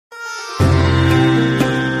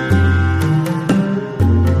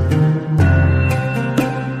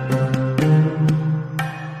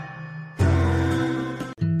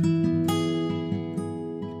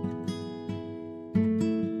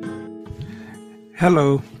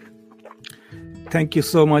Hello. Thank you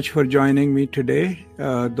so much for joining me today.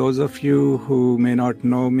 Those of you who may not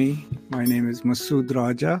know me, my name is Masood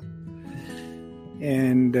Raja.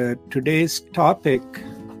 And today's topic,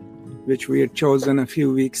 which we had chosen a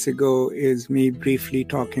few weeks ago, is me briefly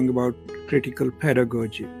talking about critical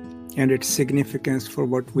pedagogy and its significance for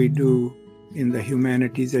what we do in the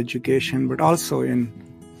humanities education, but also in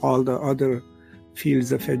all the other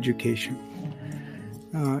fields of education.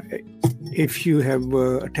 If you have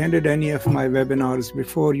attended any of my webinars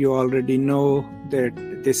before, you already know that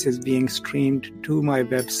this is being streamed to my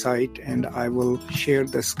website, and I will share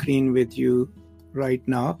the screen with you right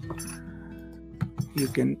now. You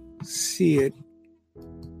can see it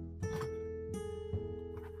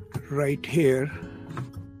right here.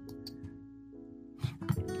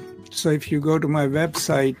 So if you go to my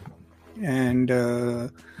website and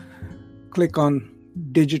click on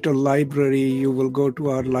Digital Library, you will go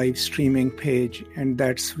to our live streaming page, and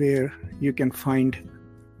that's where you can find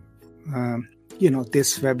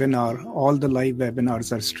this webinar. All the live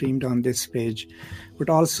webinars are streamed on this page. But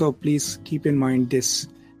also please keep in mind this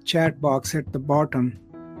chat box at the bottom,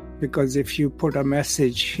 because if you put a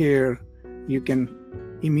message here, you can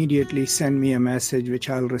immediately send me a message which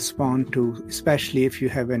I'll respond to, especially if you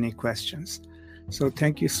have any questions. So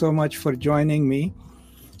thank you so much for joining me.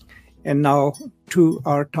 And now to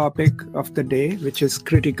our topic of the day, which is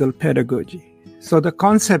critical pedagogy. So the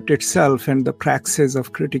concept itself and the praxis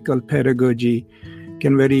of critical pedagogy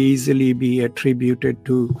can very easily be attributed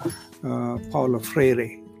to Paulo Freire,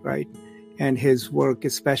 right? And his work,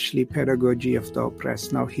 especially Pedagogy of the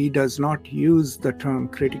Oppressed. Now, he does not use the term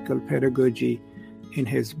critical pedagogy in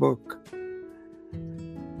his book,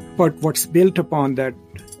 but what's built upon that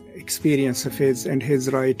experience of his and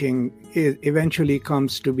his writing eventually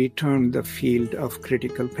comes to be termed the field of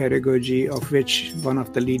critical pedagogy, of which one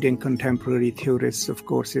of the leading contemporary theorists, of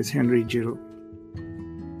course, is Henry Giroux.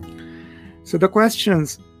 So the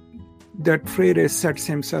questions that Freire sets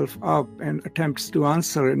himself up and attempts to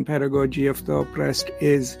answer in Pedagogy of the Oppressed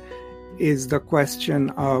is the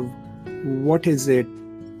question of what is it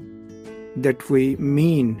that we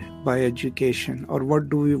mean by education, or what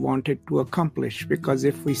do we want it to accomplish? Because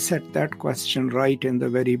if we set that question right in the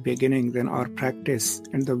very beginning, then our practice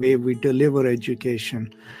and the way we deliver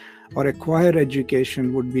education or acquire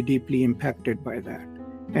education would be deeply impacted by that.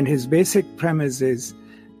 And his basic premise is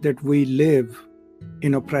that we live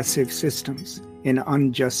in oppressive systems, in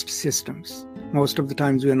unjust systems. Most of the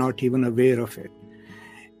times we are not even aware of it.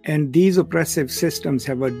 And these oppressive systems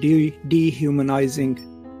have a dehumanizing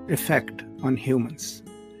effect on humans.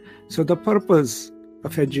 So the purpose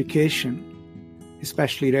of education,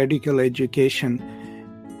 especially radical education,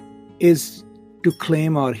 is to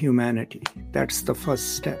claim our humanity. That's the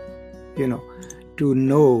first step, to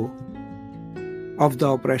know of the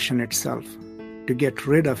oppression itself, to get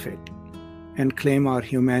rid of it and claim our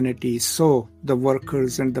humanity. So the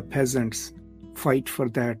workers and the peasants fight for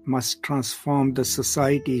that, must transform the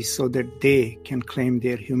society so that they can claim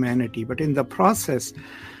their humanity. But in the process,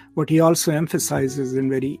 what he also emphasizes,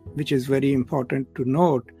 which is very important to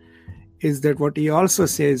note, is that what he also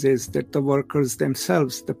says is that the workers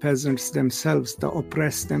themselves, the peasants themselves, the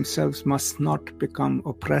oppressed themselves must not become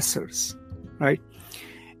oppressors, right?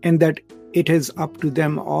 And that it is up to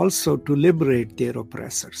them also to liberate their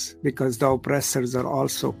oppressors, because the oppressors are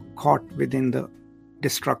also caught within the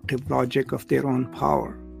destructive logic of their own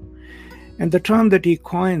power. And the term that he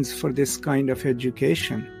coins for this kind of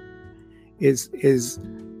education is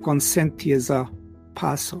conscientiosa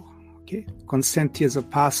passo, okay? Conscientiosa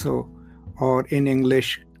passo, or in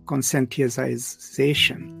English,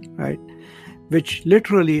 conscientization, right? Which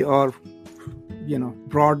literally, or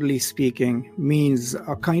broadly speaking, means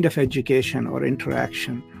a kind of education or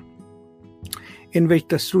interaction in which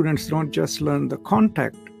the students don't just learn the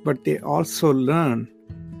content, but they also learn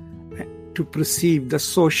to perceive the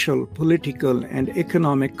social, political, and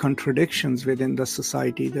economic contradictions within the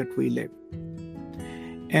society that we live.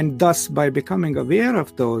 And thus, by becoming aware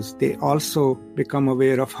of those, they also become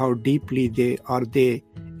aware of how deeply they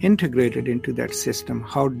integrated into that system,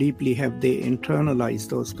 how deeply have they internalized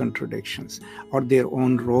those contradictions or their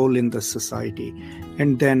own role in the society.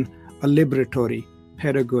 And then a liberatory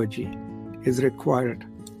pedagogy is required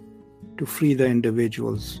to free the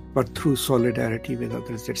individuals, but through solidarity with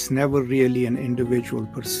others. It's never really an individual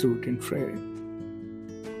pursuit in Freire.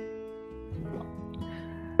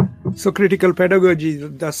 So critical pedagogy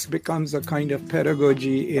thus becomes a kind of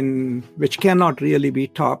pedagogy which cannot really be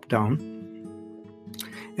top-down.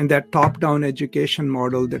 And that top-down education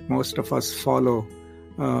model that most of us follow,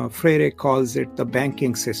 Freire calls it the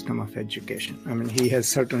banking system of education. I mean, he has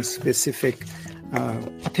certain specific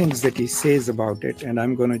things that he says about it, and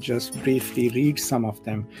I'm going to just briefly read some of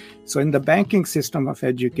them. So in the banking system of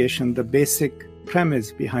education, the basic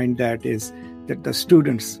premise behind that is that the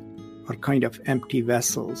students are kind of empty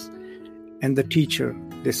vessels, and the teacher,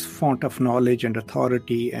 this font of knowledge and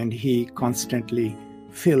authority, and he constantly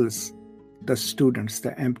fills the students,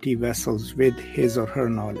 the empty vessels, with his or her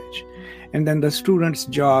knowledge. And then the student's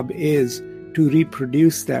job is to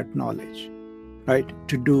reproduce that knowledge, right?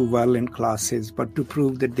 To do well in classes, but to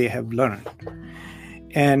prove that they have learned.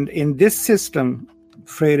 And in this system,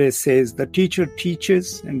 Freire says the teacher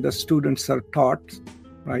teaches and the students are taught,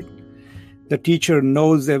 right? The teacher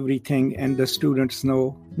knows everything and the students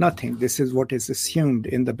know nothing. This is what is assumed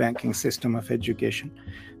in the banking system of education.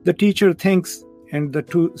 The teacher thinks and the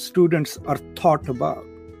two students are thought about,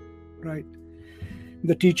 right?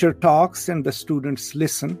 The teacher talks and the students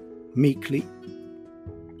listen meekly.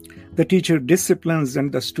 The teacher disciplines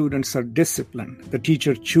and the students are disciplined. The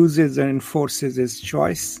teacher chooses and enforces his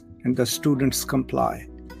choice and the students comply.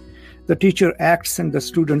 The teacher acts and the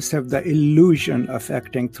students have the illusion of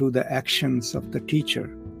acting through the actions of the teacher.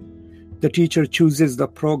 The teacher chooses the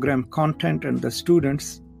program content and the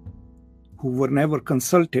students, who were never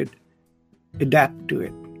consulted, adapt to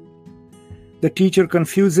it. The teacher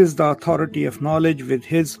confuses the authority of knowledge with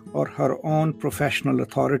his or her own professional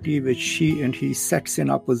authority, which she and he sets in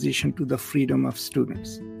opposition to the freedom of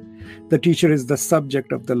students. The teacher is the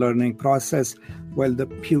subject of the learning process, while the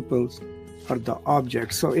pupils are the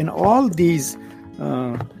object. So in all these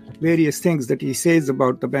various things that he says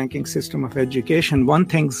about the banking system of education, one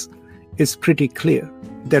thing is pretty clear,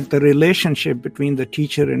 that the relationship between the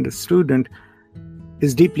teacher and the student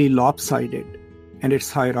is deeply lopsided and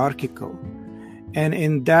it's hierarchical. And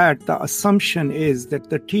in that, the assumption is that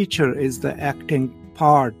the teacher is the acting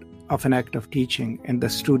part of an act of teaching and the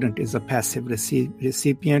student is a passive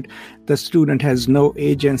recipient. The student has no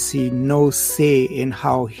agency, no say in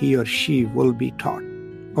how he or she will be taught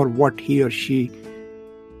or what he or she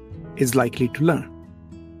is likely to learn.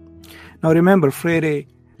 Now remember, Freire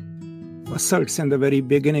asserts in the very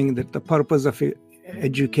beginning that the purpose of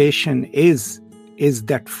education is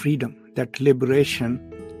that freedom, that liberation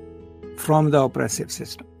from the oppressive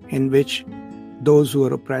system, in which those who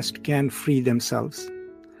are oppressed can free themselves,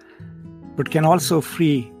 but can also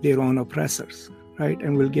free their own oppressors, right?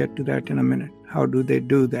 And we'll get to that in a minute. How do they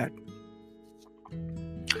do that?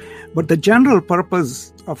 But the general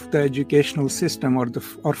purpose of the educational system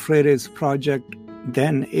or Freire's project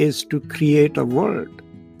then is to create a world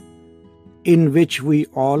in which we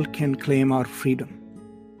all can claim our freedom,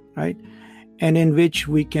 right? And in which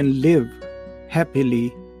we can live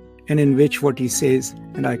happily, and in which what he says,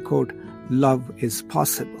 and I quote, love is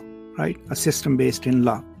possible, right? A system based in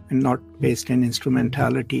love and not based in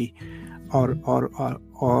instrumentality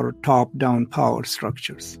or top-down power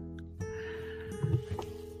structures.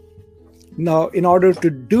 Now, in order to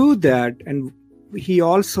do that, and he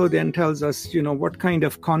also then tells us, what kind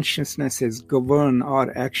of consciousnesses govern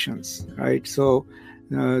our actions, right? So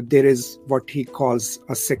there is what he calls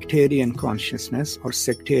a sectarian consciousness or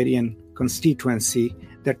sectarian constituency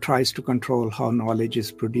that tries to control how knowledge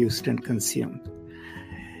is produced and consumed.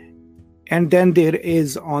 And then there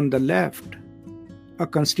is on the left a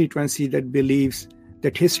constituency that believes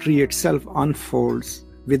that history itself unfolds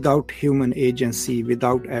without human agency,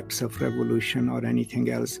 without acts of revolution or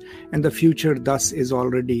anything else. And the future thus is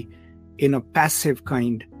already in a passive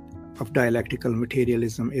kind of dialectical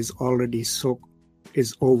materialism, is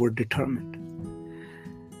overdetermined.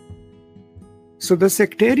 So the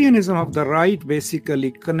sectarianism of the right basically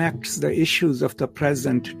connects the issues of the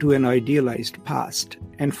present to an idealized past.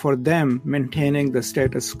 And for them, maintaining the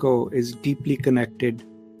status quo is deeply connected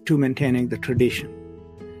to maintaining the tradition.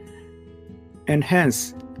 And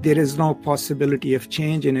hence, there is no possibility of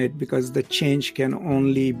change in it because the change can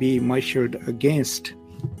only be measured against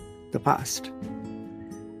the past.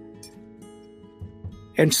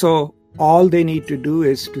 And so all they need to do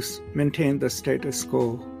is to maintain the status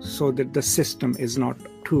quo so that the system is not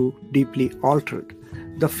too deeply altered.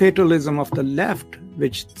 The fatalism of the left,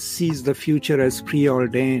 which sees the future as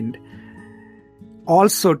preordained,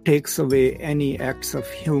 also takes away any acts of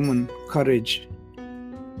human courage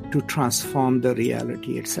to transform the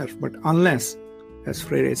reality itself. But unless, as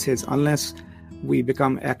Freire says, unless we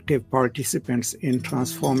become active participants in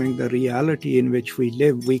transforming the reality in which we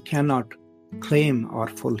live, we cannot claim our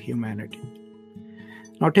full humanity.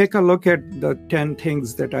 Now take a look at the 10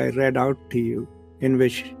 things that I read out to you, in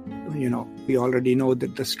which, we already know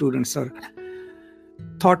that the students are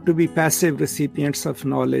thought to be passive recipients of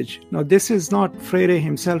knowledge. Now, this is not, Freire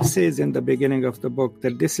himself says in the beginning of the book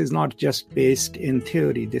that this is not just based in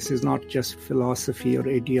theory. This is not just philosophy or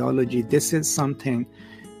ideology. This is something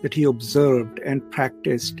that he observed and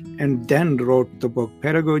practiced and then wrote the book.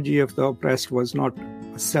 Pedagogy of the Oppressed was not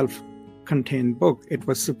a self-contained book. It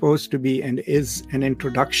was supposed to be and is an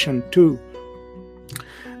introduction to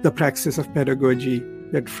the praxis of pedagogy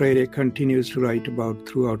that Freire continues to write about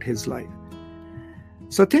throughout his life.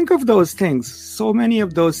 So think of those things. So many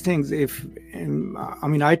of those things,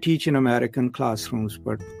 I teach in American classrooms,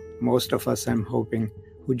 but most of us, I'm hoping,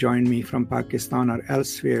 who join me from Pakistan or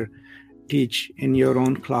elsewhere, teach in your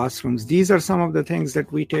own classrooms. These are some of the things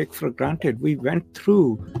that we take for granted. We went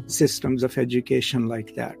through systems of education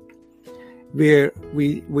like that, where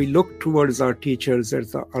we look towards our teachers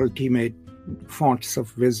as the ultimate fonts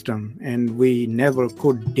of wisdom, and we never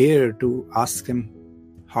could dare to ask them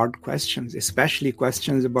hard questions, especially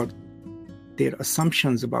questions about their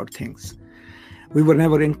assumptions about things. We were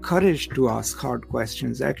never encouraged to ask hard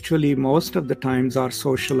questions. Actually, most of the times our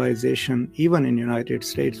socialization, even in the United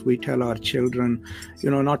States, we tell our children,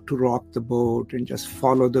 not to rock the boat and just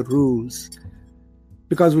follow the rules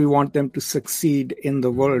because we want them to succeed in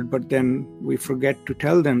the world. But then we forget to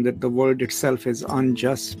tell them that the world itself is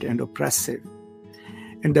unjust and oppressive,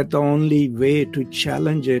 and that the only way to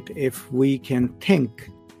challenge it, if we can think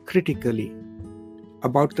critically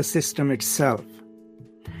about the system itself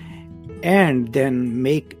and then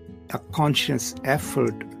make a conscious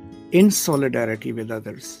effort in solidarity with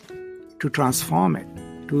others to transform it,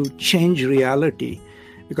 to change reality.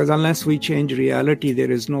 Because unless we change reality,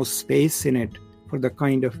 there is no space in it for the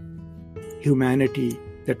kind of humanity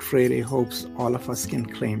that Freire hopes all of us can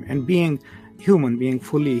claim. And being human, being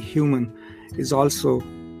fully human, is also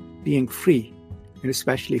being free, and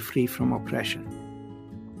especially free from oppression.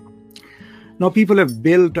 Now, people have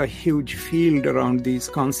built a huge field around these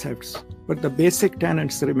concepts, but the basic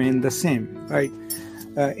tenets remain the same, right?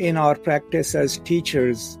 In our practice as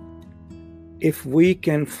teachers, if we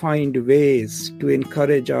can find ways to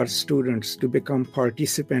encourage our students to become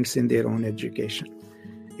participants in their own education,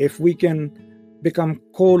 if we can become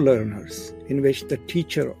co-learners in which the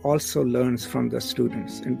teacher also learns from the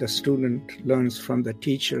students and the student learns from the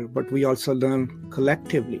teacher, but we also learn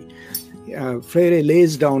collectively. Freire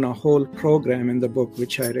lays down a whole program in the book,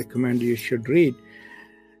 which I recommend you should read.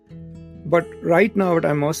 But right now, what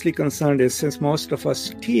I'm mostly concerned is, since most of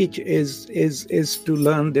us teach, is to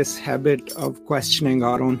learn this habit of questioning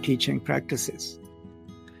our own teaching practices.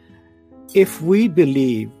 If we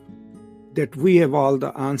believe that we have all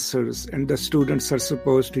the answers and the students are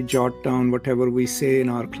supposed to jot down whatever we say in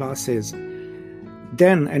our classes,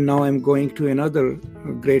 then, and now I'm going to another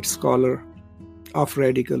great scholar of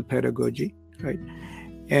radical pedagogy, right?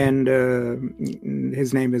 And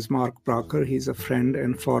his name is Mark Brocker. He's a friend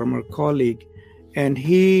and former colleague. And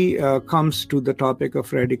he comes to the topic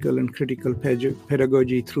of radical and critical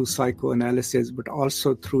pedagogy through psychoanalysis, but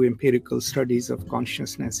also through empirical studies of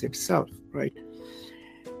consciousness itself, right?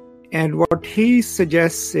 And what he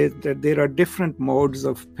suggests is that there are different modes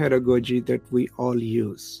of pedagogy that we all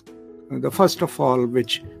use. The first of all,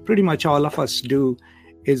 which pretty much all of us do,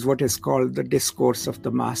 is what is called the discourse of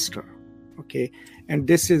the master, okay? And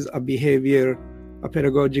this is a behavior, a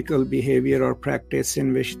pedagogical behavior or practice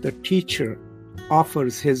in which the teacher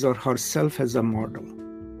offers his or herself as a model,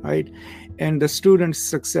 right? And the student's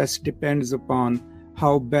success depends upon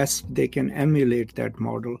how best they can emulate that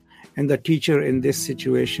model. And the teacher in this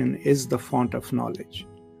situation is the font of knowledge,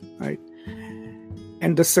 right?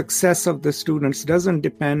 And the success of the students doesn't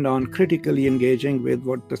depend on critically engaging with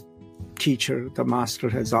what the teacher, the master,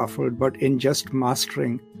 has offered, but in just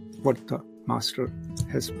mastering what the master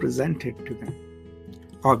has presented to them.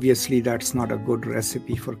 Obviously, that's not a good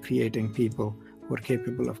recipe for creating people who are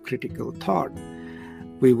capable of critical thought.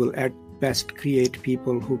 We will at best create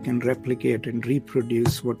people who can replicate and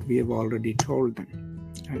reproduce what we have already told them.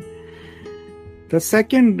 Right? The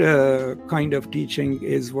second kind of teaching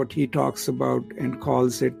is what he talks about and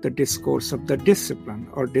calls it the discourse of the discipline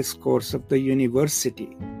or discourse of the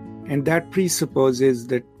university. And that presupposes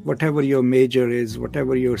that whatever your major is,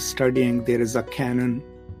 whatever you're studying, there is a canon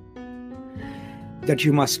that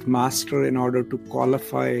you must master in order to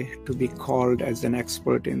qualify to be called as an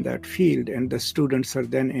expert in that field. And the students are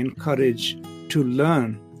then encouraged to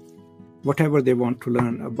learn whatever they want to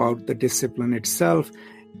learn about the discipline itself,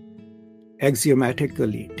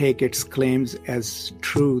 axiomatically take its claims as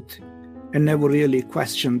truth, and never really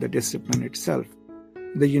question the discipline itself.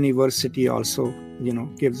 The university also,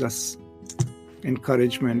 gives us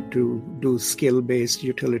encouragement to do skill-based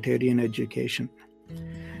utilitarian education.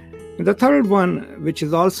 And the third one, which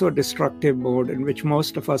is also a destructive mode, and which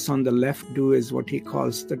most of us on the left do, is what he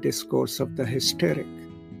calls the discourse of the hysteric.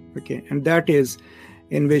 Okay, and that is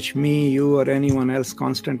in which me, you, or anyone else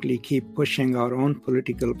constantly keep pushing our own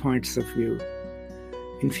political points of view,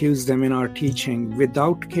 infuse them in our teaching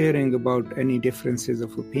without caring about any differences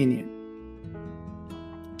of opinion.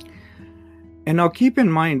 And now keep in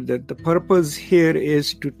mind that the purpose here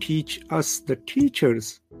is to teach us, the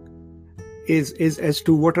teachers, is as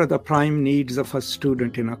to what are the prime needs of a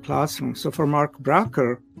student in a classroom. So for Mark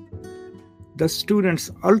Bracher, the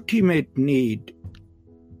student's ultimate need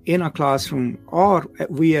in a classroom, or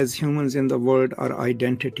we as humans in the world, are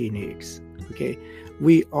identity needs. Okay,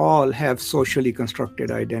 we all have socially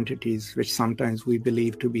constructed identities, which sometimes we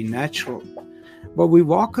believe to be natural, but we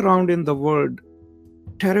walk around in the world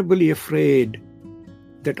terribly afraid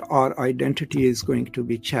that our identity is going to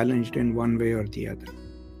be challenged in one way or the other.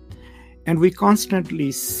 And we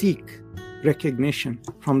constantly seek recognition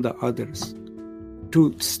from the others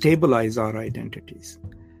to stabilize our identities.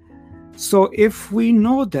 So if we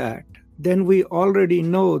know that, then we already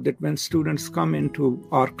know that when students come into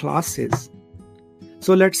our classes,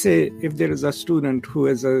 so let's say if there is a student who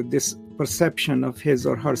has this perception of his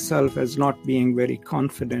or herself as not being very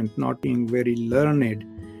confident, not being very learned,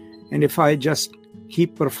 and if I just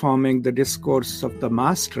keep performing the discourse of the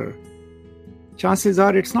master, chances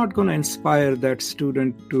are it's not going to inspire that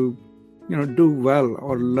student to, do well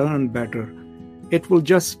or learn better. It will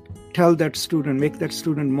just tell that student, make that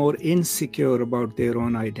student more insecure about their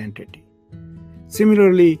own identity.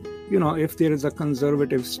 Similarly, if there is a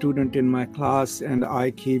conservative student in my class and I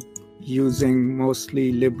keep using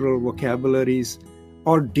mostly liberal vocabularies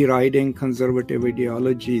or deriding conservative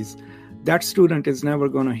ideologies, that student is never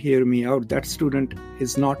going to hear me out. That student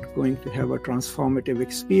is not going to have a transformative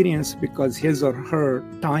experience because his or her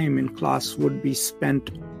time in class would be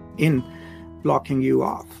spent in blocking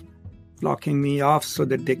me off so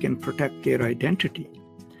that they can protect their identity.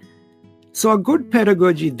 So a good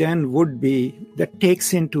pedagogy then would be that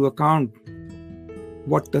takes into account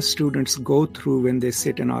what the students go through when they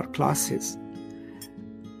sit in our classes,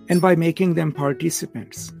 and by making them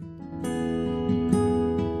participants.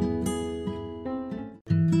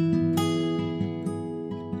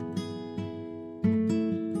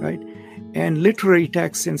 Right? And literary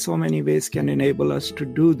texts in so many ways can enable us to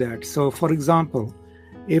do that. So for example,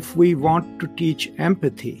 if we want to teach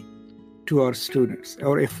empathy to our students,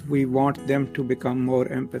 or if we want them to become more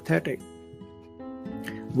empathetic,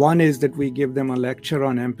 one is that we give them a lecture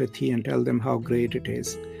on empathy and tell them how great it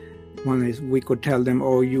is. One is we could tell them,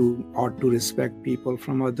 you ought to respect people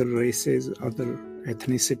from other races, other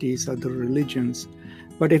ethnicities, other religions.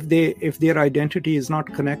 But if their identity is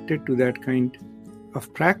not connected to that kind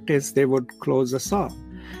of practice, they would close us off.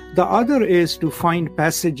 The other is to find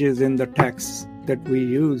passages in the texts that we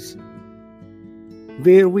use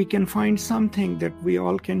where we can find something that we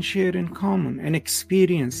all can share in common, an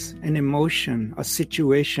experience, an emotion, a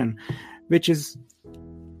situation, which is,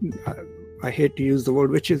 I hate to use the word,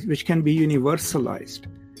 which can be universalized,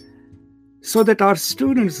 so that our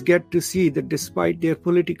students get to see that despite their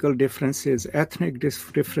political differences, ethnic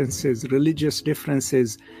differences, religious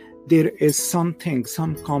differences, there is some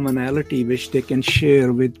commonality which they can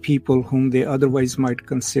share with people whom they otherwise might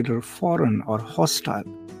consider foreign or hostile.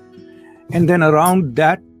 And then around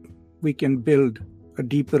that, we can build a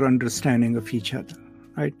deeper understanding of each other,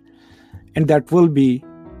 right? And that will be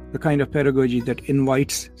the kind of pedagogy that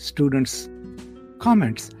invites students'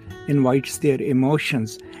 comments, invites their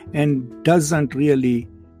emotions, and doesn't really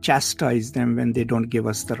chastise them when they don't give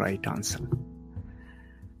us the right answer.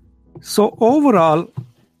 So overall,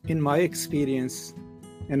 in my experience,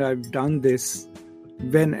 and I've done this,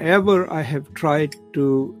 whenever I have tried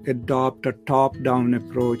to adopt a top-down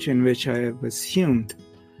approach in which I have assumed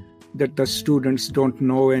that the students don't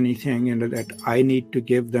know anything and that I need to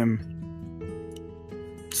give them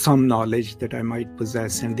some knowledge that I might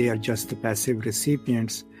possess and they are just the passive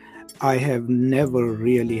recipients, I have never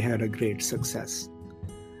really had a great success.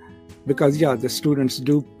 Because the students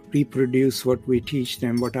do reproduce what we teach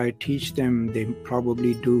them. What I teach them, they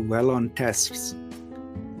probably do well on tests.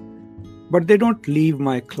 But they don't leave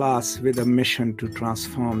my class with a mission to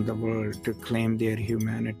transform the world, to claim their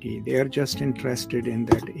humanity. They are just interested in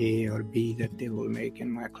that A or B that they will make in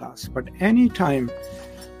my class. But anytime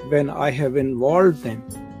when I have involved them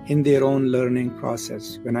in their own learning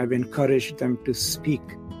process, when I've encouraged them to speak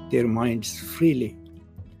their minds freely,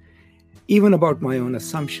 even about my own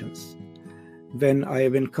assumptions, when I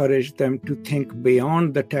have encouraged them to think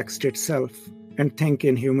beyond the text itself and think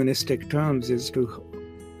in humanistic terms as to,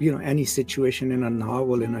 any situation in a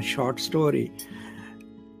novel, in a short story,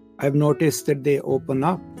 I've noticed that they open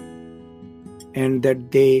up and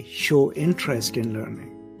that they show interest in learning.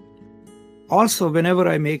 Also, whenever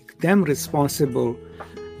I make them responsible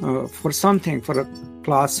for something, for a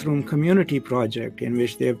classroom community project in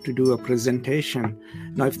which they have to do a presentation.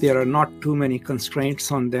 Now, if there are not too many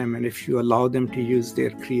constraints on them, and if you allow them to use their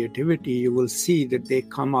creativity, you will see that they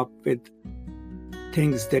come up with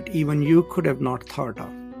things that even you could have not thought of.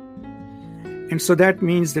 And so that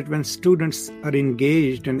means that when students are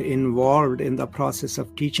engaged and involved in the process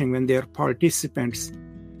of teaching, when they are participants,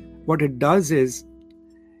 what it does is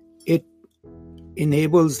it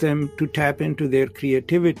enables them to tap into their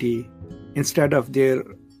creativity instead of their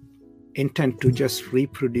intent to just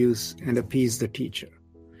reproduce and appease the teacher.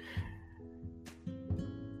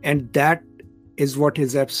 And that is what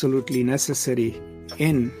is absolutely necessary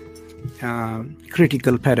in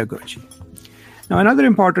critical pedagogy. Now, another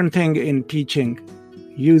important thing in teaching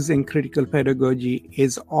using critical pedagogy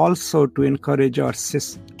is also to encourage our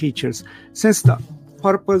teachers, since the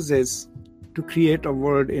purpose is to create a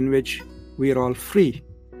world in which we are all free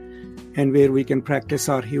and where we can practice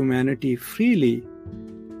our humanity freely,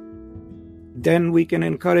 then we can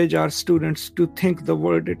encourage our students to think the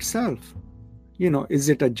word itself. Is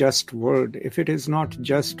it a just word? If it is not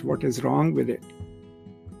just, what is wrong with it?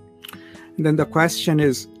 And then the question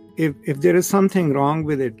is, if there is something wrong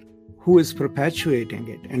with it, who is perpetuating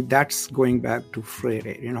it? And that's going back to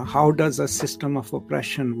Freire. How does a system of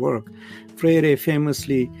oppression work? Freire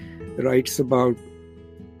famously writes about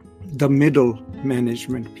the middle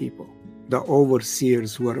management people, the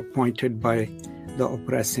overseers who are appointed by the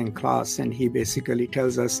oppressing class. And he basically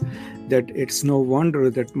tells us that it's no wonder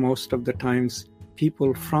that most of the times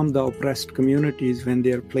people from the oppressed communities, when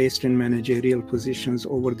they are placed in managerial positions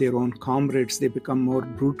over their own comrades, they become more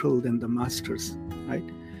brutal than the masters, right?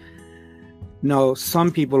 Now,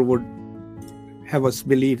 some people would have us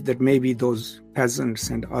believe that maybe those peasants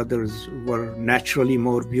and others were naturally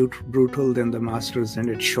more brutal than the masters, and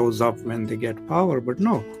it shows up when they get power. But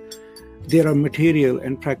no, there are material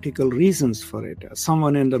and practical reasons for it.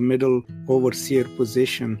 Someone in the middle overseer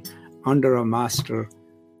position under a master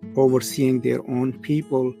overseeing their own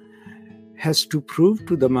people has to prove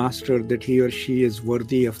to the master that he or she is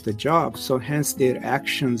worthy of the job. So hence their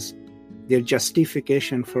actions, their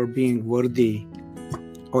justification for being worthy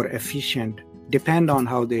or efficient depend on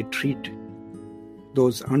how they treat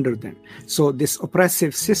those under them. So this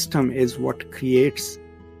oppressive system is what creates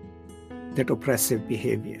that oppressive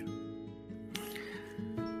behavior.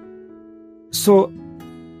 So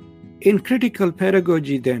in critical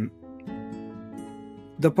pedagogy then,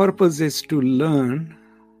 the purpose is to learn,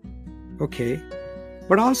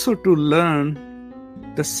 but also to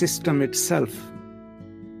learn the system itself.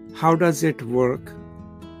 How does it work?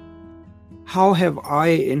 How have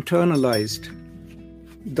I internalized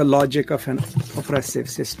the logic of an oppressive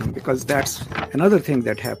system? Because that's another thing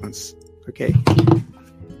that happens,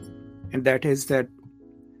 And that is that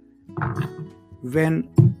when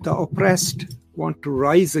the oppressed want to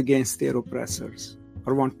rise against their oppressors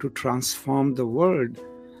or want to transform the world,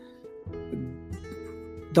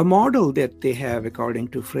 the model that they have, according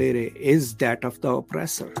to Freire, is that of the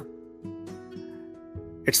oppressor.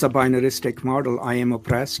 It's a binaristic model. I am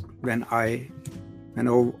oppressed. When I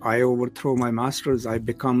overthrow my masters, I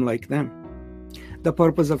become like them. The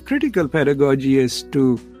purpose of critical pedagogy is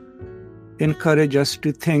to encourage us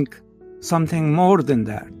to think something more than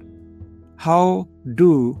that. How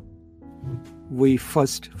do we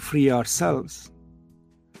first free ourselves?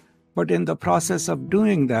 But in the process of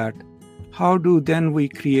doing that, how do then we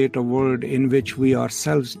create a world in which we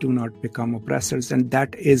ourselves do not become oppressors? And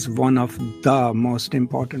that is one of the most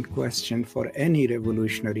important questions for any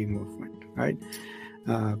revolutionary movement, right?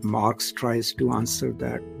 Marx tries to answer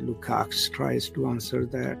that. Lukács tries to answer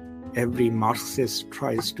that. Every Marxist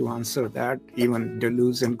tries to answer that. Even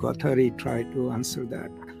Deleuze and Guattari try to answer that.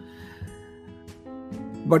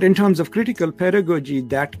 But in terms of critical pedagogy,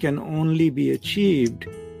 that can only be achieved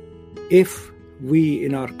if we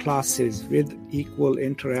in our classes, with equal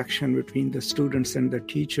interaction between the students and the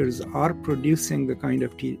teachers, are producing the kind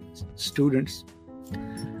of students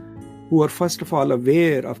who are, first of all,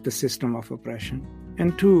 aware of the system of oppression,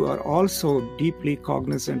 and two, are also deeply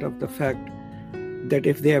cognizant of the fact that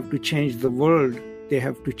if they have to change the world, they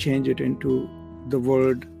have to change it into the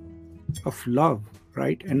world of love,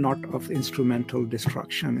 right? And not of instrumental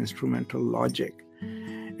destruction, instrumental logic.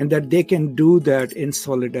 And that they can do that in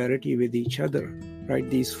solidarity with each other, right?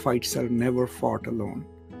 These fights are never fought alone.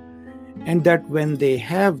 And that when they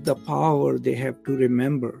have the power, they have to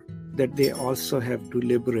remember that they also have to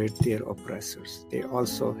liberate their oppressors. They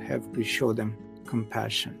also have to show them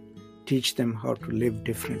compassion, teach them how to live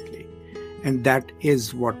differently. And that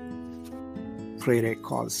is what Freire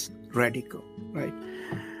calls radical, right?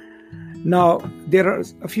 Now, there are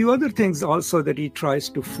a few other things also that he tries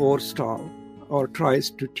to forestall or tries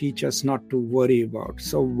to teach us not to worry about.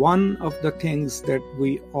 So one of the things that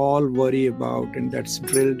we all worry about, and that's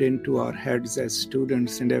drilled into our heads as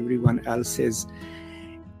students and everyone else, is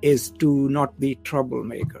to not be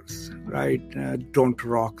troublemakers, right? Don't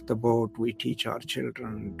rock the boat, we teach our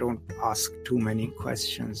children. Don't ask too many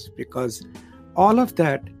questions, because all of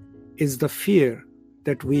that is the fear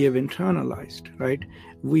that we have internalized, right?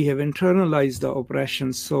 We have internalized the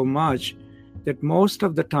oppression so much that most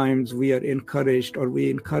of the times we are encouraged, or we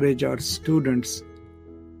encourage our students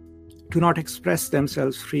to not express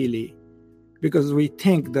themselves freely, because we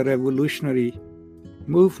think the revolutionary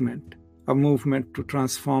movement, a movement to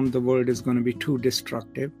transform the world, is going to be too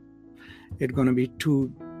destructive. It's going to be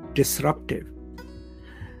too disruptive.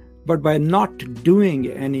 But by not doing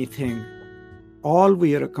anything, all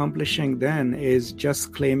we are accomplishing then is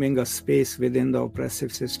just claiming a space within the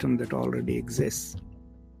oppressive system that already exists.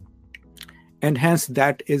 And hence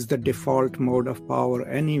that is the default mode of power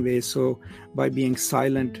anyway. So by being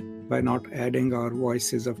silent, by not adding our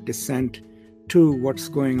voices of dissent to what's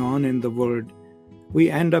going on in the world, we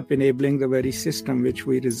end up enabling the very system which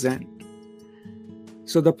we resent.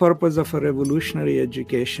 So the purpose of a revolutionary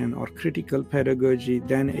education or critical pedagogy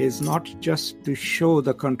then is not just to show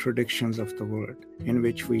the contradictions of the world in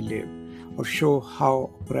which we live, or show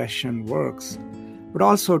how oppression works, but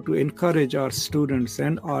also to encourage our students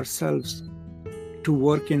and ourselves to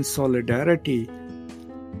work in solidarity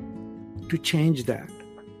to change that.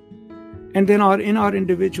 And then in our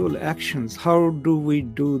individual actions, how do we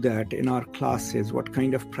do that in our classes? What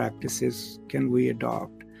kind of practices can we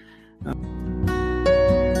adopt?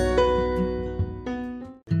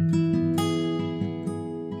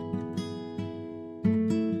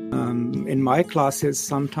 In my classes,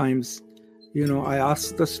 sometimes, I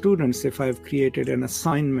ask the students if I've created an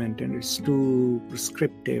assignment and it's too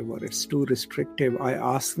prescriptive or it's too restrictive. I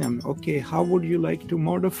ask them, okay, how would you like to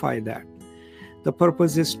modify that? The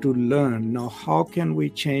purpose is to learn. Now, how can we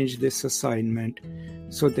change this assignment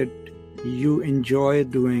so that you enjoy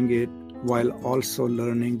doing it while also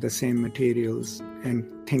learning the same materials and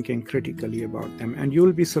thinking critically about them? And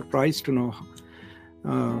you'll be surprised to know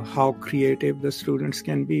how creative the students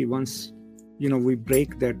can be once we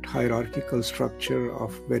break that hierarchical structure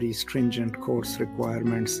of very stringent course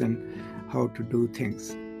requirements and how to do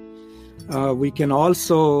things. We can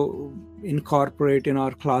also incorporate in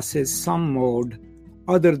our classes some mode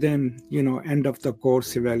other than, end of the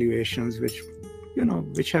course evaluations,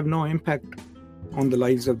 which have no impact on the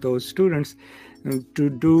lives of those students, to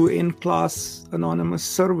do in-class anonymous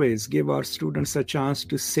surveys, give our students a chance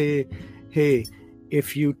to say, hey,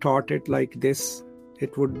 if you taught it like this,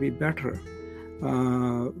 it would be better.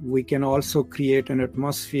 We can also create an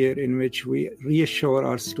atmosphere in which we reassure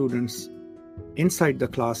our students inside the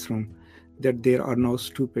classroom that there are no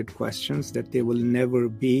stupid questions, that they will never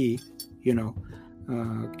be,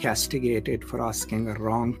 castigated for asking a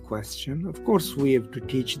wrong question. Of course, we have to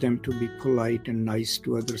teach them to be polite and nice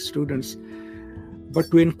to other students, but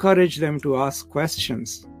to encourage them to ask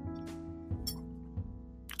questions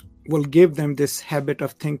will give them this habit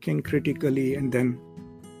of thinking critically and then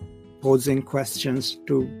posing questions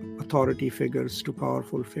to authority figures, to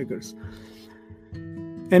powerful figures.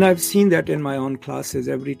 And I've seen that in my own classes.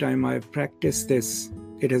 Every time I've practiced this,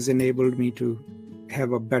 it has enabled me to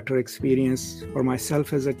have a better experience for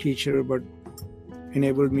myself as a teacher, but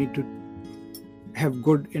enabled me to have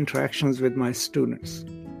good interactions with my students.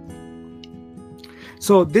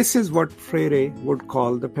 So this is what Freire would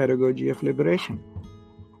call the pedagogy of liberation.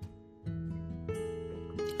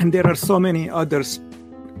 And there are so many other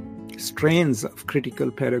strains of critical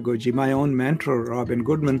pedagogy. My own mentor, Robin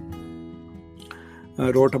Goodman,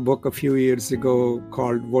 wrote a book a few years ago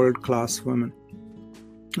called World Class Women.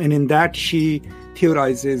 And in that, she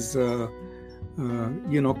theorizes,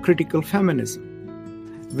 critical feminism,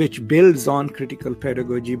 which builds on critical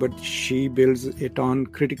pedagogy, but she builds it on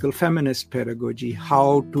critical feminist pedagogy,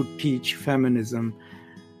 how to teach feminism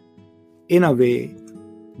in a way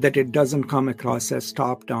that it doesn't come across as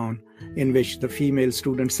top-down, in which the female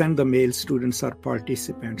students and the male students are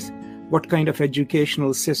participants. What kind of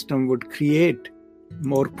educational system would create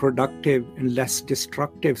more productive and less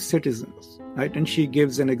destructive citizens, right? And she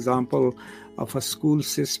gives an example of a school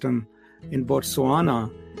system in Botswana,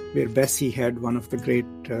 where Bessie Head, one of the great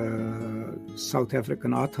South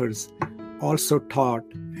African authors, also taught.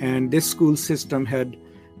 And this school system had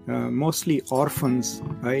mostly orphans,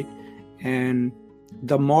 right? And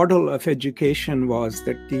the model of education was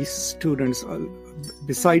that these students,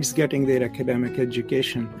 besides getting their academic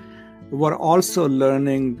education, were also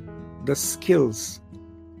learning the skills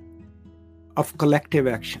of collective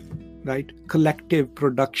action, right? Collective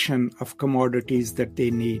production of commodities that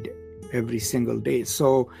they need every single day.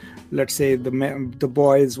 So let's say the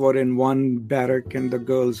boys were in one barrack and the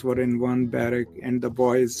girls were in one barrack, and the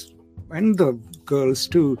boys and the girls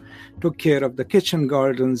too took care of the kitchen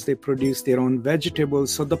gardens. They produced their own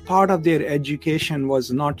vegetables. So the part of their education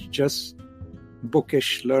was not just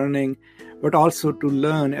bookish learning, but also to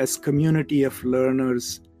learn as community of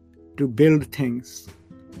learners, to build things,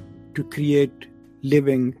 to create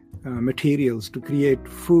living materials, to create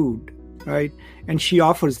food, right? And she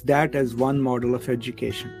offers that as one model of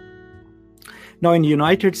education. Now, in the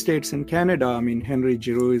United States and Canada, I mean, Henry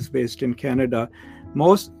Giroux is based in Canada.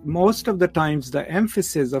 Most of the times, the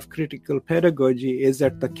emphasis of critical pedagogy is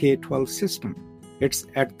at the K-12 system. It's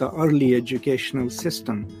at the early educational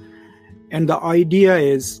system. And the idea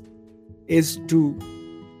is to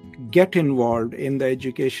get involved in the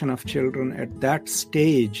education of children at that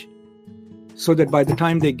stage, so that by the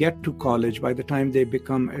time they get to college, by the time they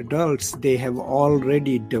become adults, they have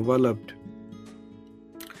already developed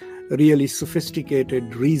really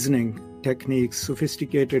sophisticated reasoning techniques,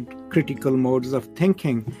 sophisticated critical modes of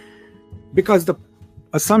thinking. Because the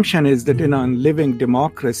assumption is that in a living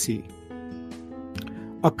democracy,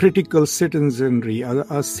 a critical citizenry,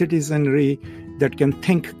 a citizenry that can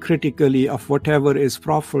think critically of whatever is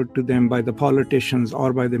proffered to them by the politicians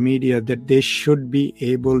or by the media, that they should be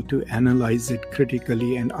able to analyze it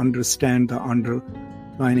critically and understand the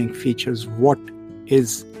underlying features. What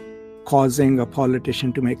is causing a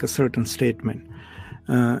politician to make a certain statement?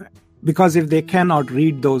 Because if they cannot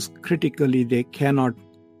read those critically, they cannot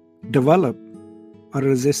develop a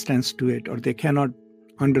resistance to it, or they cannot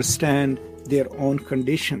understand their own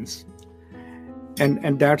conditions.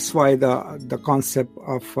 And that's why the concept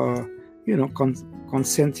of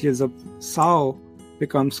conscientious of Sao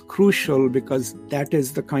becomes crucial, because that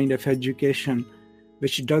is the kind of education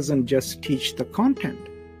which doesn't just teach the content.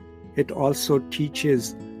 It also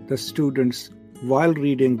teaches the students, while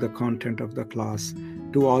reading the content of the class,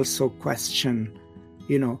 to also question,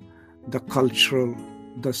 the cultural,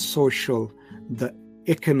 the social, the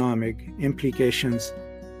economic implications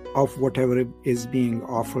of whatever is being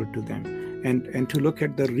offered to them. And to look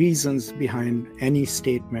at the reasons behind any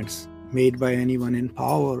statements made by anyone in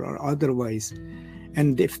power or otherwise.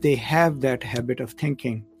 And if they have that habit of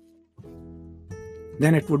thinking,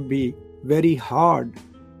 then it would be very hard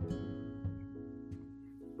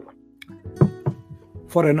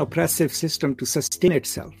for an oppressive system to sustain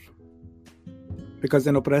itself. Because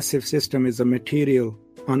an oppressive system is a material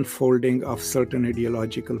unfolding of certain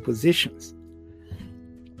ideological positions.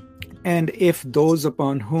 And if those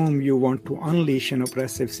upon whom you want to unleash an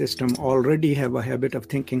oppressive system already have a habit of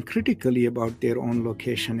thinking critically about their own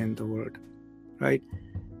location in the world, right,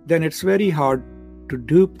 then it's very hard to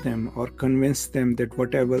dupe them or convince them that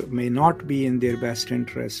whatever may not be in their best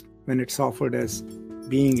interest, when it's offered as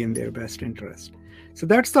being in their best interest. So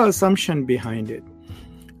that's the assumption behind it.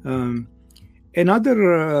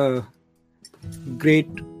 Another great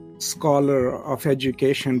scholar of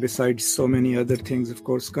education, besides so many other things, of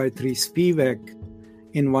course, Gayatri Spivak,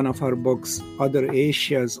 in one of her books, Other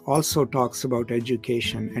Asias, also talks about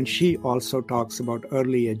education, and she also talks about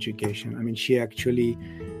early education. I mean, she actually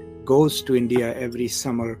goes to India every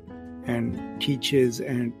summer and teaches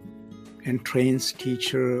and trains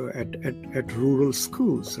teacher at rural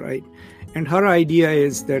schools, right? And her idea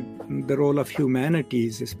is that the role of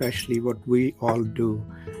humanities, especially what we all do,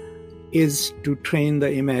 is to train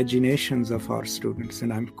the imaginations of our students.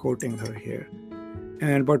 And I'm quoting her here.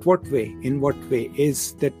 But what way? In what way?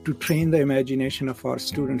 Is that to train the imagination of our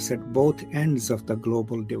students at both ends of the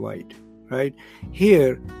global divide, right?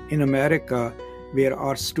 Here in America, where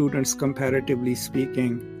our students, comparatively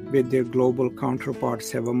speaking, with their global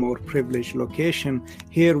counterparts have a more privileged location,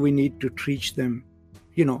 here we need to teach them,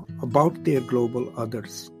 about their global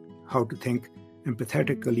others, how to think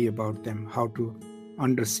empathetically about them, how to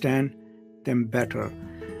understand them better.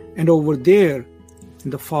 And over there,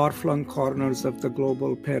 in the far-flung corners of the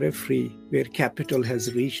global periphery, where capital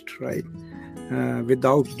has reached, right,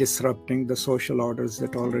 without disrupting the social orders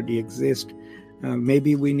that already exist,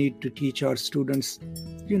 maybe we need to teach our students,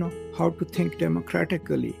 how to think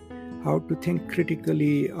democratically, how to think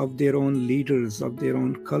critically of their own leaders, of their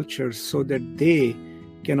own cultures, so that they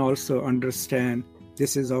can also understand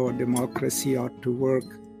this is how a democracy ought to work.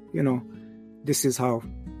 This is how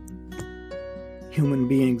human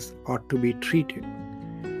beings ought to be treated.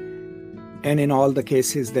 And in all the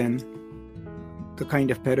cases, then, the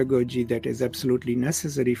kind of pedagogy that is absolutely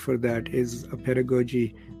necessary for that is a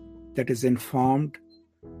pedagogy that is informed,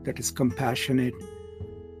 that is compassionate,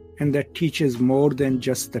 and that teaches more than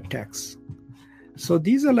just the text. So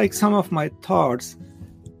these are like some of my thoughts.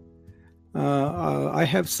 I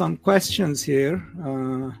have some questions here.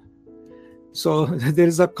 So there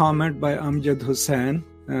is a comment by Amjad Hussain.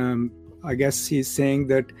 I guess he's saying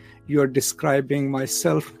that you're describing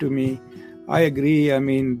myself to me. I agree. I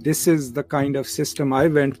mean, this is the kind of system I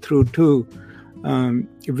went through too,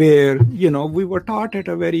 where, we were taught at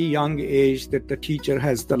a very young age that the teacher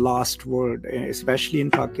has the last word, especially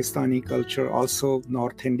in Pakistani culture, also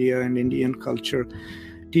North India and Indian culture.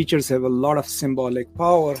 Teachers have a lot of symbolic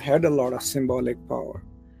power, had a lot of symbolic power.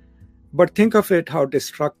 But think of it, how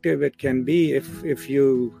destructive it can be if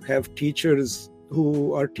you have teachers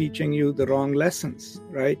who are teaching you the wrong lessons,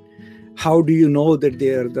 right? How do you know that they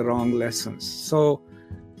are the wrong lessons? So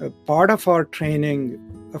part of our training,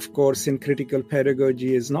 of course, in critical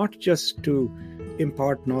pedagogy is not just to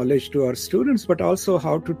impart knowledge to our students, but also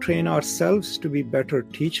how to train ourselves to be better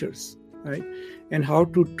teachers, right? And how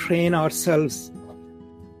to train ourselves.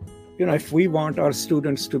 If we want our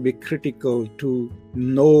students to be critical, to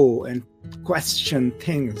know and question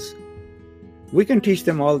things, we can teach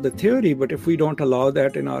them all the theory, but if we don't allow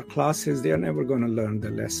that in our classes, they are never going to learn the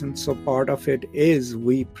lesson. So part of it is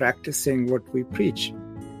we practicing what we preach.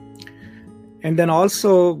 And then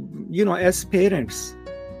also, as parents,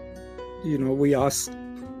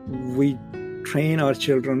 we train our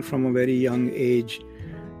children from a very young age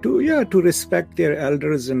to respect their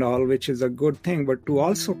elders and all, which is a good thing, but to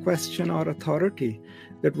also question our authority,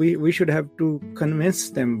 that we should have to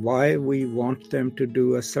convince them why we want them to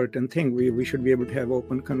do a certain thing. We should be able to have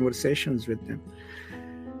open conversations with them.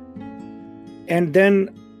 And then,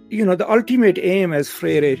 the ultimate aim, as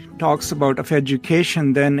Freire talks about, of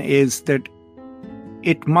education then is that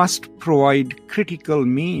it must provide critical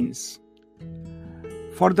means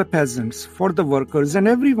for the peasants, for the workers, and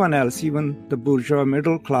everyone else, even the bourgeois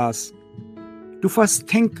middle class, to first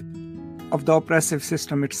think of the oppressive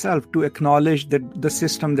system itself, to acknowledge that the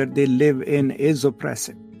system that they live in is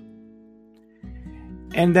oppressive.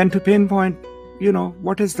 And then to pinpoint,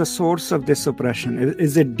 what is the source of this oppression?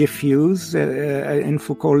 Is it diffuse in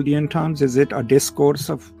Foucauldian terms? Is it a discourse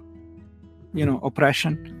of,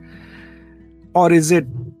 oppression? Or is it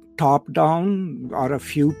top-down? Are a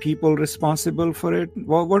few people responsible for it?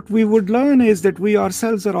 Well, what we would learn is that we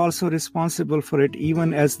ourselves are also responsible for it,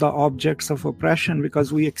 even as the objects of oppression,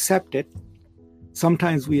 because we accept it.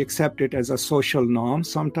 Sometimes we accept it as a social norm.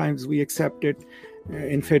 Sometimes we accept it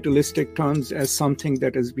in fatalistic terms as something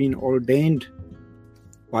that has been ordained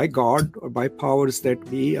by God or by powers that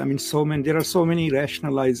be. I mean, there are so many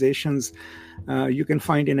rationalizations you can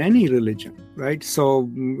find in any religion, right?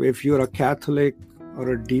 So if you're a Catholic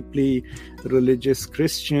or a deeply religious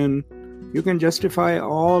Christian, you can justify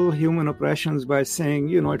all human oppressions by saying,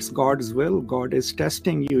 it's God's will. God is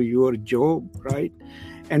testing you. You are Job, right?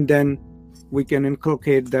 And then we can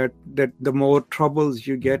inculcate that the more troubles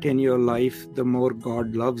you get in your life, the more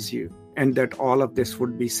God loves you, and that all of this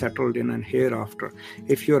would be settled in an hereafter.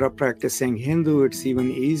 If you're a practicing Hindu, it's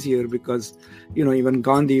even easier because, even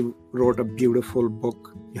Gandhi wrote a beautiful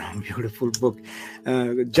book,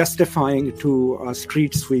 justifying to a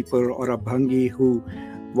street sweeper or a bhangi who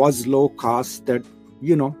was low caste that,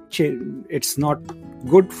 it's not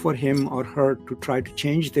good for him or her to try to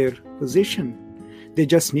change their position. They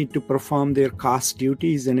just need to perform their caste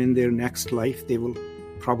duties, and in their next life, they will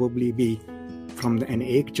probably be from an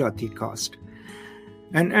Ek Jati caste.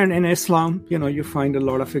 And in Islam, you find a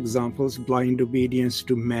lot of examples. Blind obedience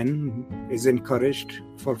to men is encouraged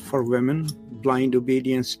for women. Blind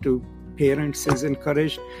obedience to parents is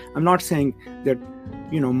encouraged. I'm not saying that,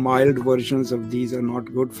 mild versions of these are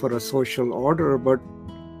not good for a social order, but,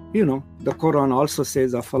 the Quran also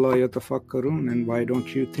says, Afala yatafakkarun, and why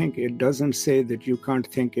don't you think? It doesn't say that you can't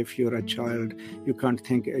think if you're a child. You can't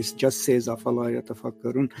think. It just says, Afala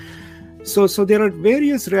yatafakkarun. So there are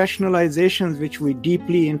various rationalizations which we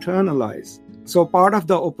deeply internalize. So part of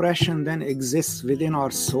the oppression then exists within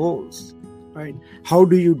our souls, right? How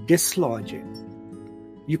do you dislodge it?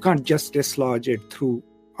 You can't just dislodge it through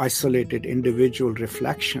isolated individual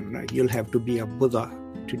reflection, right? You'll have to be a Buddha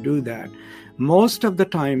to do that. Most of the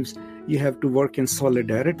times you have to work in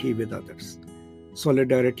solidarity with others,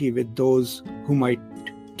 solidarity with those who might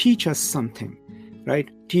teach us something, right?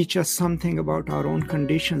 Teach us something about our own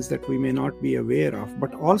conditions that we may not be aware of,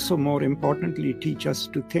 but also more importantly, teach us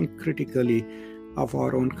to think critically of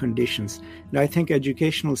our own conditions. And I think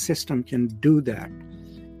educational system can do that.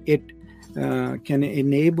 can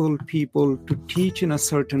enable people to teach in a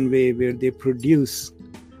certain way where they produce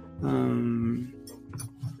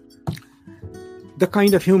the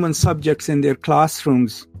kind of human subjects in their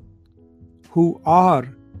classrooms who are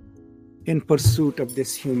in pursuit of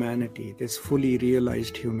this humanity, this fully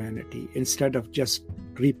realized humanity, instead of just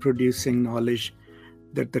reproducing knowledge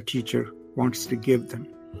that the teacher wants to give them.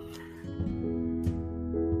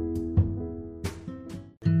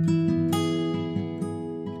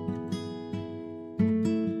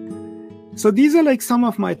 So these are like some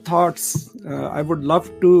of my thoughts. I would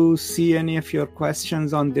love to see any of your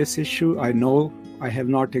questions on this issue. I know I have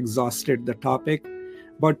not exhausted the topic,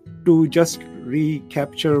 but to just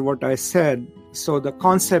recapture what I said, so the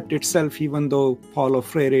concept itself, even though Paulo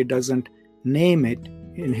Freire doesn't name it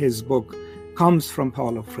in his book, comes from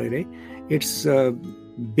Paulo Freire. It's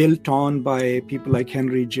built on by people like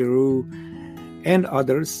Henry Giroux and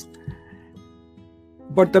others.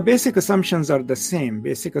 But the basic assumptions are the same.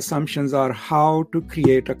 Basic assumptions are how to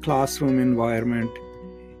create a classroom environment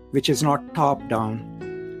which is not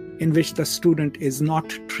top-down, in which the student is not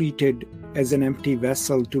treated as an empty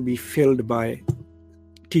vessel to be filled by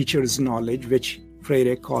teachers' knowledge, which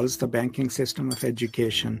Freire calls the banking system of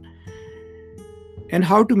education, and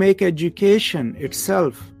how to make education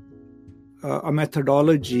itself a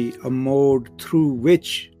methodology, a mode through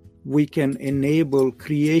which we can enable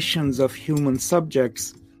creations of human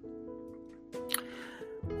subjects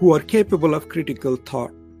who are capable of critical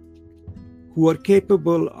thought, who are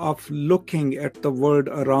capable of looking at the world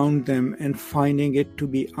around them and finding it to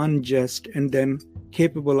be unjust, and then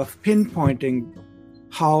capable of pinpointing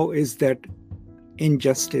how is that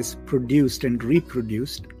injustice produced and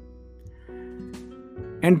reproduced,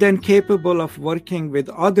 and then capable of working with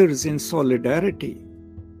others in solidarity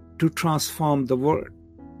to transform the world,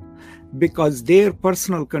 because their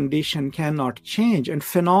personal condition cannot change. And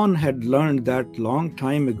Fanon had learned that long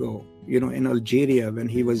time ago, in Algeria, when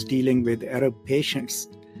he was dealing with Arab patients,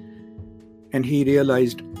 and he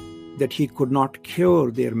realized that he could not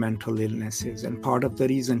cure their mental illnesses. And part of the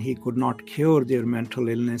reason he could not cure their mental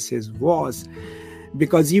illnesses was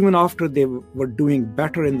because even after they were doing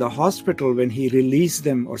better in the hospital, when he released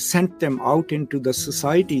them or sent them out into the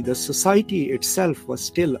society itself was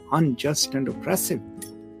still unjust and oppressive.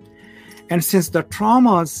 And since the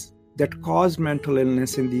traumas that caused mental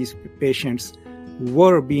illness in these patients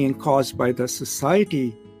were being caused by the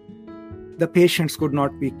society, the patients could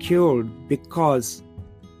not be cured because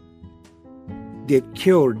their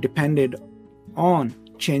cure depended on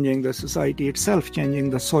changing the society itself,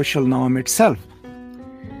 changing the social norm itself.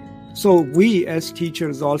 So we as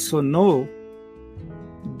teachers also know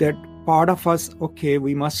that part of us,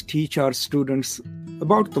 we must teach our students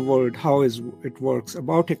about the world, how it works,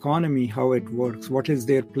 about economy, how it works, what is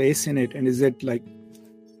their place in it, and is it like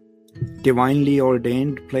divinely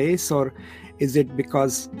ordained place, or is it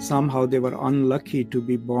because somehow they were unlucky to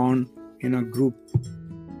be born in a group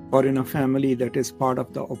or in a family that is part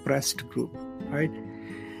of the oppressed group, right?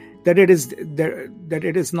 That it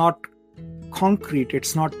is not concrete,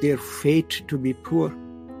 it's not their fate to be poor,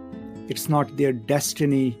 it's not their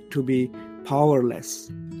destiny to be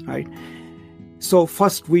powerless, right? So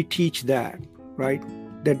first we teach that, right?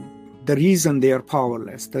 That the reason they are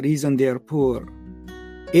powerless, the reason they are poor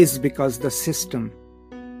is because the system,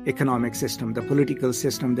 economic system, the political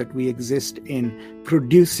system that we exist in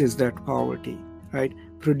produces that poverty, right?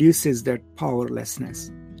 Produces that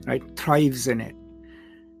powerlessness, right? Thrives in it.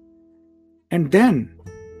 And then,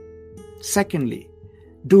 secondly,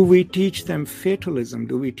 do we teach them fatalism?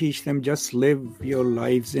 Do we teach them just live your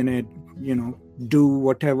lives in it, do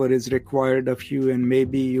whatever is required of you, and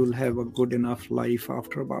maybe you'll have a good enough life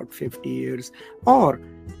after about 50 years? Or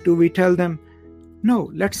do we tell them,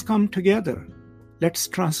 no, let's come together. Let's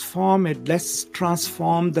transform it. Let's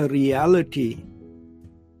transform the reality,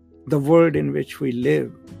 the world in which we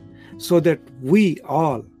live, so that we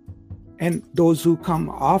all, and those who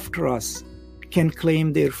come after us, can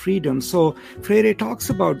claim their freedom. So Freire talks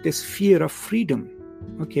about this fear of freedom.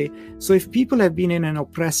 Okay, so if people have been in an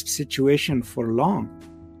oppressed situation for long,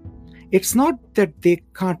 it's not that they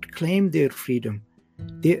can't claim their freedom.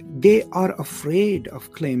 They are afraid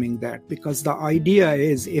of claiming that, because the idea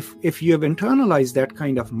is if you have internalized that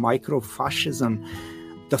kind of micro-fascism,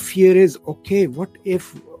 the fear is, what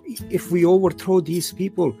if we overthrow these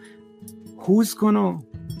people? Who's going to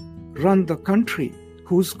run the country?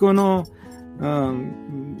 Who's going to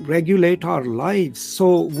regulate our lives?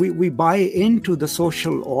 So we buy into the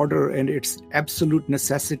social order and its absolute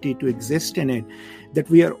necessity to exist in it, that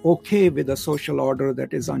we are okay with a social order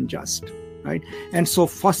that is unjust, right? And so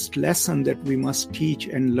first lesson that we must teach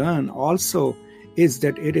and learn also is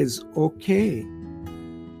that it is okay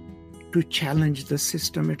to challenge the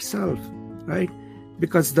system itself, right?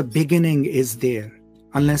 Because the beginning is there.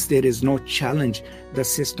 Unless there is no challenge, the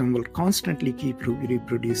system will constantly keep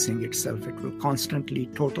reproducing itself. It will constantly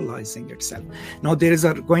totalizing itself. Now, there is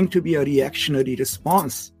going to be a reactionary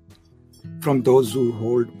response from those who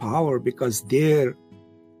hold power, because their,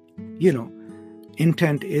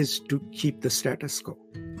 intent is to keep the status quo,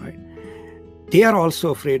 right? They are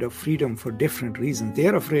also afraid of freedom for different reasons. They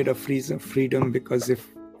are afraid of freedom because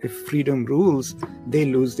if freedom rules, they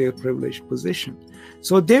lose their privileged position.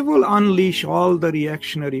 So they will unleash all the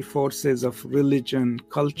reactionary forces of religion,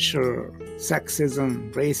 culture,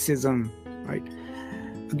 sexism, racism, right,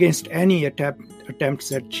 against any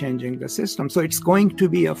attempts at changing the system. So it's going to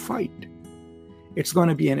be a fight. It's going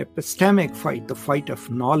to be an epistemic fight, the fight of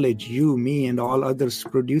knowledge, you, me, and all others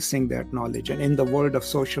producing that knowledge. And in the world of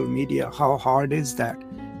social media, how hard is that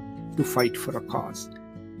to fight for a cause?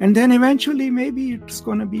 And then eventually, maybe it's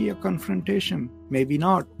going to be a confrontation, maybe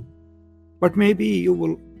not. But maybe you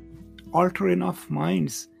will alter enough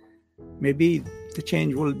minds. Maybe the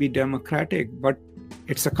change will be democratic, but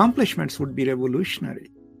its accomplishments would be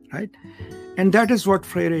revolutionary, right? And that is what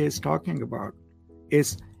Freire is talking about,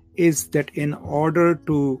 is that in order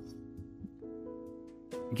to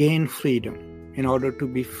gain freedom, in order to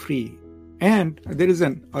be free, and there is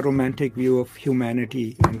a romantic view of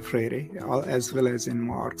humanity in Freire, as well as in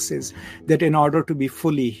Marx, is that in order to be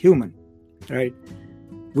fully human, right,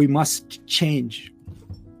 we must change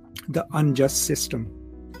the unjust system.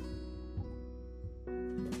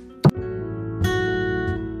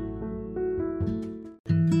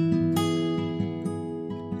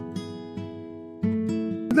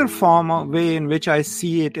 Another way in which I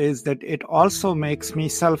see it is that it also makes me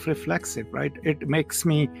self-reflexive, right? It makes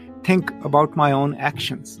me think about my own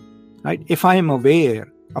actions, right? If I am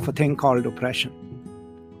aware of a thing called oppression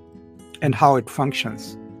and how it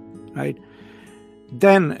functions, right,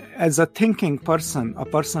 then as a thinking person, a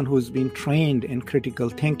person who's been trained in critical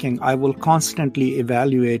thinking, I will constantly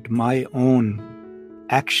evaluate my own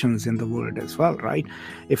actions in the world as well, right?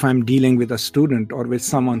 If I'm dealing with a student or with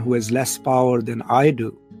someone who has less power than I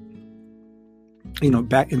do,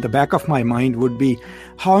 back in the back of my mind would be,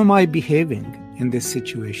 how am I behaving in this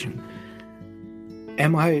situation?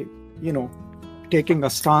 Am I, taking a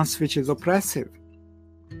stance which is oppressive,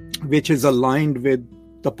 which is aligned with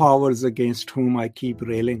the powers against whom I keep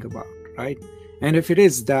railing about, right? And if it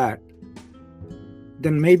is that,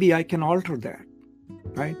 then maybe I can alter that,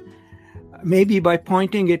 right? Maybe by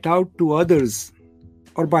pointing it out to others,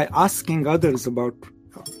 or by asking others about,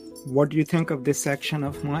 what do you think of this action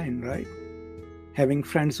of mine, right? Having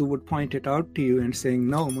friends who would point it out to you and saying,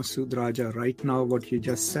 no, Masood Raja, right now what you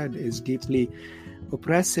just said is deeply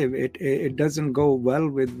oppressive. It doesn't go well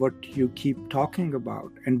with what you keep talking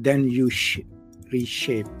about. And then you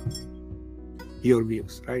reshape your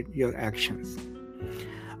views, right? Your actions.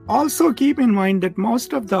 Also keep in mind that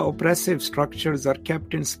most of the oppressive structures are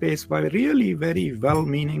kept in space by really very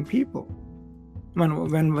well-meaning people.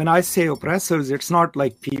 When I say oppressors, it's not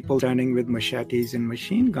like people standing with machetes and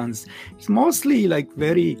machine guns. It's mostly like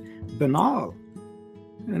very banal.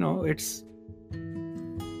 It's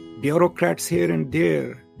bureaucrats here and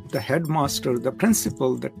there, the headmaster, the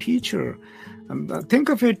principal, the teacher. Think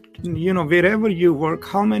of it, wherever you work,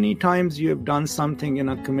 how many times you have done something in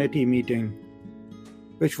a committee meeting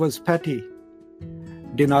which was petty,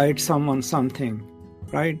 denied someone something,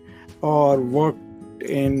 right? Or worked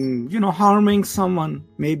in, harming someone,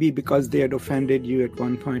 maybe because they had offended you at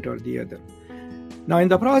one point or the other. Now, in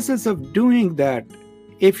the process of doing that,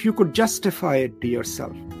 if you could justify it to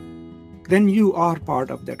yourself, then you are part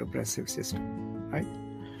of that oppressive system, right?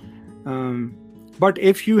 But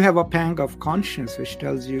if you have a pang of conscience which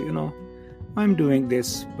tells you, I'm doing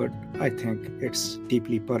this, but I think it's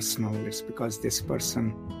deeply personal, it's because this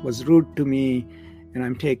person was rude to me and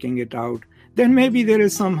I'm taking it out, then maybe there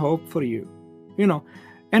is some hope for you,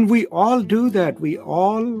 And we all do that. We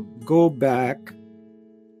all go back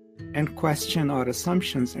and question our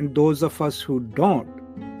assumptions. And those of us who don't,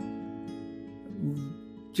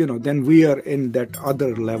 then we are in that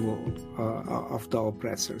other level of the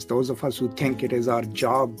oppressors. Those of us who think it is our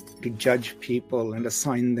job to judge people and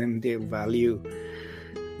assign them their value,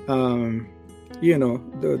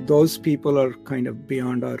 those people are kind of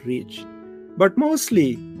beyond our reach. But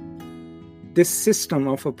mostly, this system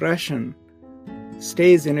of oppression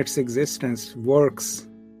stays in its existence, works,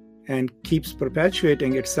 and keeps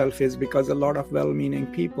perpetuating itself is because a lot of well-meaning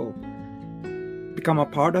people become a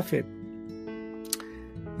part of it,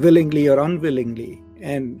 willingly or unwillingly.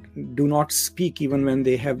 and do not speak even when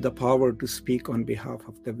they have the power to speak on behalf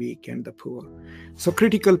of the weak and the poor. So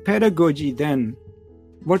critical pedagogy then,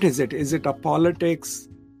 what is it? Is it a politics?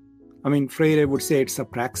 I mean, Freire would say it's a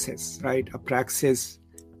praxis, right? A praxis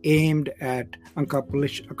aimed at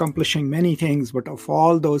accomplishing many things, but of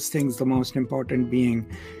all those things, the most important being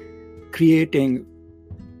creating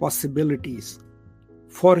possibilities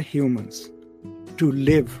for humans to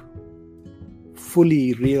live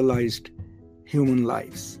fully realized human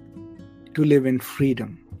lives, to live in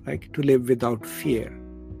freedom, like to live without fear,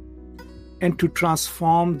 and to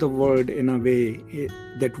transform the world in a way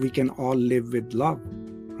that we can all live with love,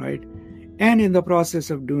 right? And in the process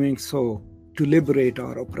of doing so, to liberate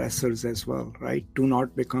our oppressors as well, right? To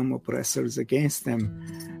not become oppressors against them,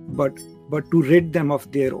 but to rid them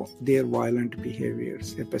of their violent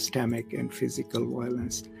behaviors, epistemic and physical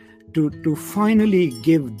violence, to finally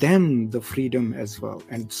give them the freedom as well.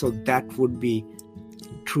 And so that would be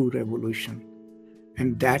true revolution.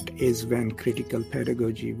 And that is when critical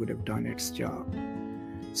pedagogy would have done its job.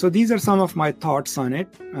 So these are some of my thoughts on it.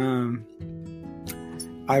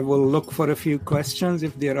 I will look for a few questions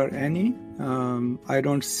if there are any. I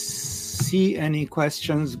don't see any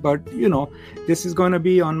questions, but this is going to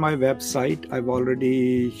be on my website. I've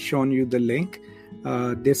already shown you the link.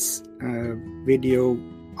 This video,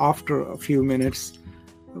 after a few minutes,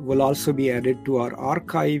 will also be added to our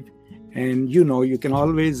archive. And you can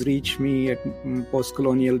always reach me at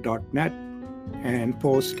postcolonial.net and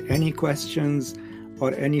post any questions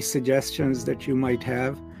or any suggestions that you might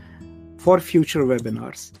have for future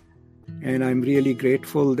webinars. And I'm really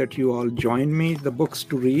grateful that you all joined me. The books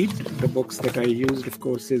to read, the books that I used, of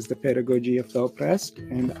course, is The Pedagogy of the Oppressed.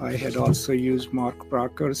 And I had also used Mark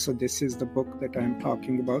Bracher. So this is the book that I'm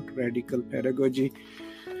talking about, Radical Pedagogy.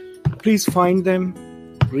 Please find them,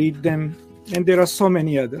 read them. And there are so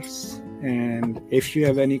many others. And if you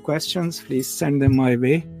have any questions, please send them my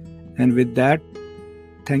way. And with that,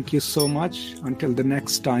 thank you so much. Until the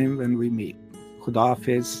next time when we meet. Khuda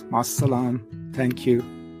Hafiz, Maas Salam. Thank you.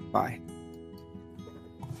 Bye.